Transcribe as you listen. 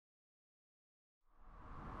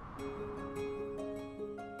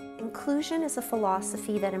Inclusion is a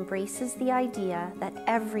philosophy that embraces the idea that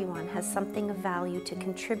everyone has something of value to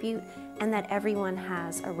contribute and that everyone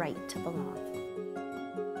has a right to belong.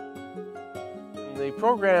 The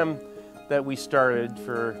program that we started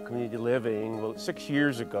for community living about 6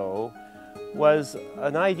 years ago was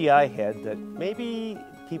an idea I had that maybe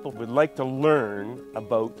people would like to learn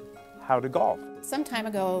about how to golf. Some time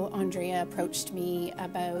ago, Andrea approached me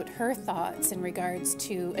about her thoughts in regards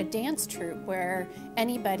to a dance troupe where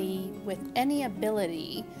anybody with any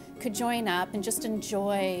ability could join up and just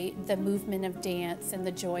enjoy the movement of dance and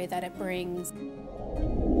the joy that it brings.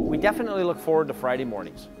 We definitely look forward to Friday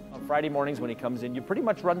mornings. On Friday mornings when he comes in, you pretty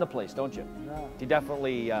much run the place, don't you? Yeah. He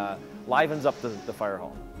definitely livens up the fire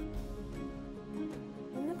hall.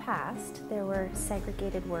 In the past, there were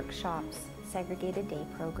segregated workshops, segregated day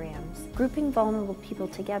programs, grouping vulnerable people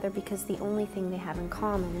together because the only thing they have in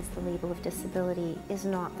common is the label of disability is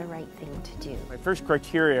not the right thing to do. My first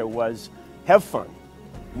criteria was have fun,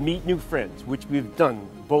 meet new friends, which we've done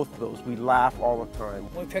both of those. We laugh all the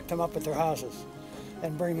time. We pick them up at their houses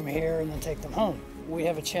and bring them here and then take them home. We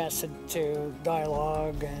have a chance to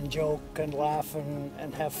dialogue and joke and laugh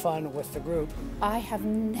and have fun with the group. I have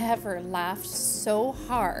never laughed so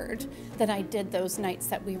hard than I did those nights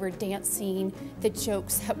that we were dancing, the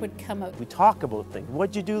jokes that would come out. We talk about things.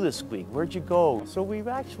 What'd you do this week? Where'd you go? So we've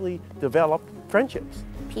actually developed friendships.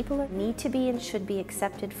 People need to be and should be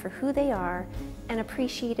accepted for who they are and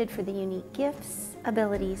appreciated for the unique gifts,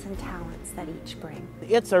 abilities, and talents that each bring.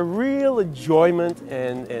 It's a real enjoyment,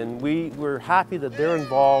 and we're happy that they're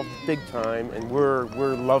involved big time, and we're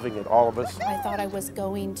loving it, all of us. I thought I was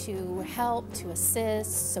going to help, to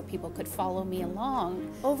assist, so people could follow me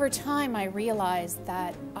along. Over time, I realized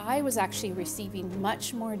that I was actually receiving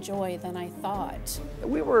much more joy than I thought.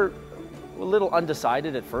 We were a little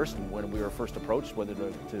undecided at first when we were first approached whether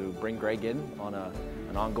to bring Greg in on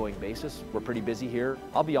an ongoing basis. We're pretty busy here.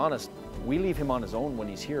 I'll be honest, we leave him on his own when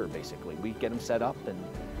he's here, basically. We get him set up and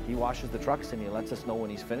he washes the trucks and he lets us know when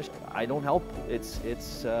he's finished. I don't help.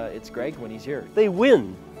 It's Greg when he's here. They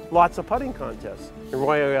win lots of putting contests. And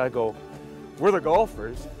why I go, we're the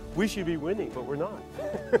golfers, we should be winning, but we're not.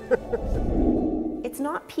 It's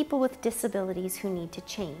not people with disabilities who need to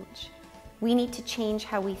change. We need to change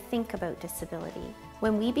how we think about disability.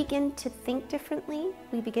 When we begin to think differently,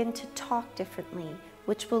 we begin to talk differently,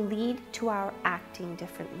 which will lead to our acting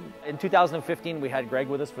differently. In 2015, we had Greg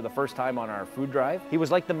with us for the first time on our food drive. He was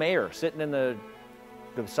like the mayor, sitting in the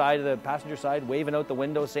side of the passenger side, waving out the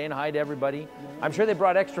window, saying hi to everybody. I'm sure they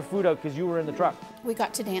brought extra food out because you were in the truck. We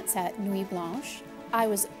got to dance at Nuit Blanche. I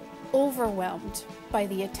was overwhelmed by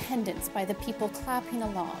the attendance, by the people clapping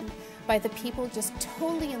along, by the people just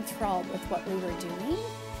totally enthralled with what we were doing.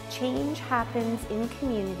 Change happens in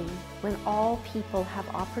community when all people have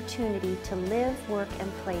opportunity to live, work,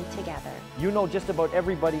 and play together. You know just about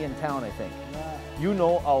everybody in town, I think. You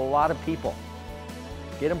know a lot of people.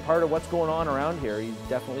 Get him part of what's going on around here. He's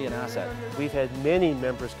definitely an asset. We've had many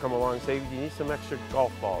members come along and say, you need some extra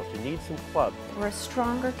golf balls, you need some clubs. We're a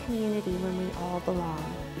stronger community when we all belong.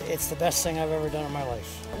 It's the best thing I've ever done in my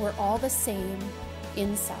life. We're all the same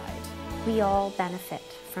inside. We all benefit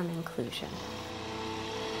from inclusion.